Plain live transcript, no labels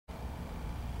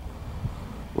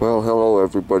Well, hello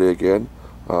everybody again.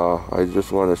 I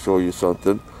just want to show you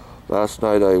something. Last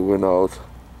night I went out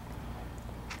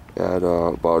at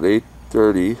about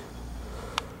 8:30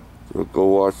 to go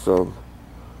watch some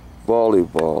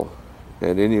volleyball.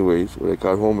 And anyways, when I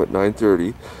got home at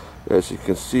 9:30, as you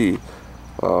can see,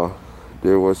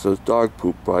 there was a dog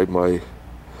poop by my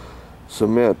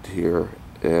cement here.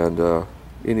 And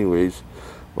anyways,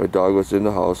 my dog was in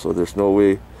the house, so there's no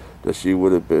way that she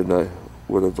would have been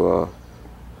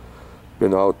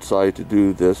been outside to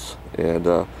do this.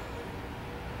 And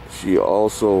she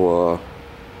also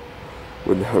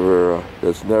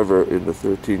has never in the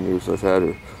 13 years I've had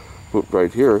her put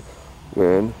right here,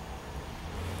 when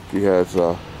she has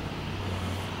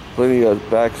plenty of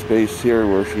backspace here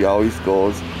where she always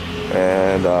goes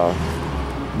and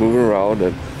moving around.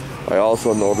 And I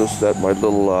also noticed that my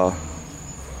little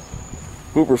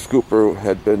pooper scooper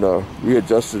had been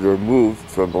readjusted or moved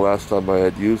from the last time I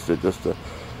had used it, just the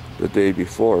day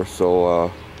before.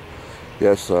 So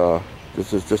yes,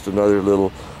 this is just another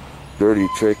little dirty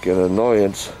trick and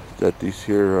annoyance that these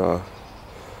here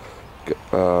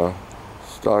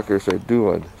stalkers are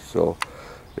doing. So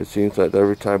it seems that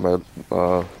every time I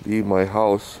leave my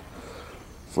house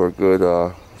for a good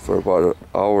for about an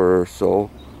hour or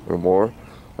so or more,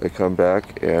 I come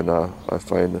back and I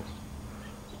find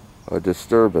a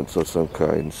disturbance of some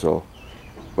kind. So,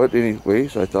 but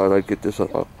anyways, I thought I'd get this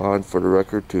on for the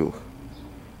record too.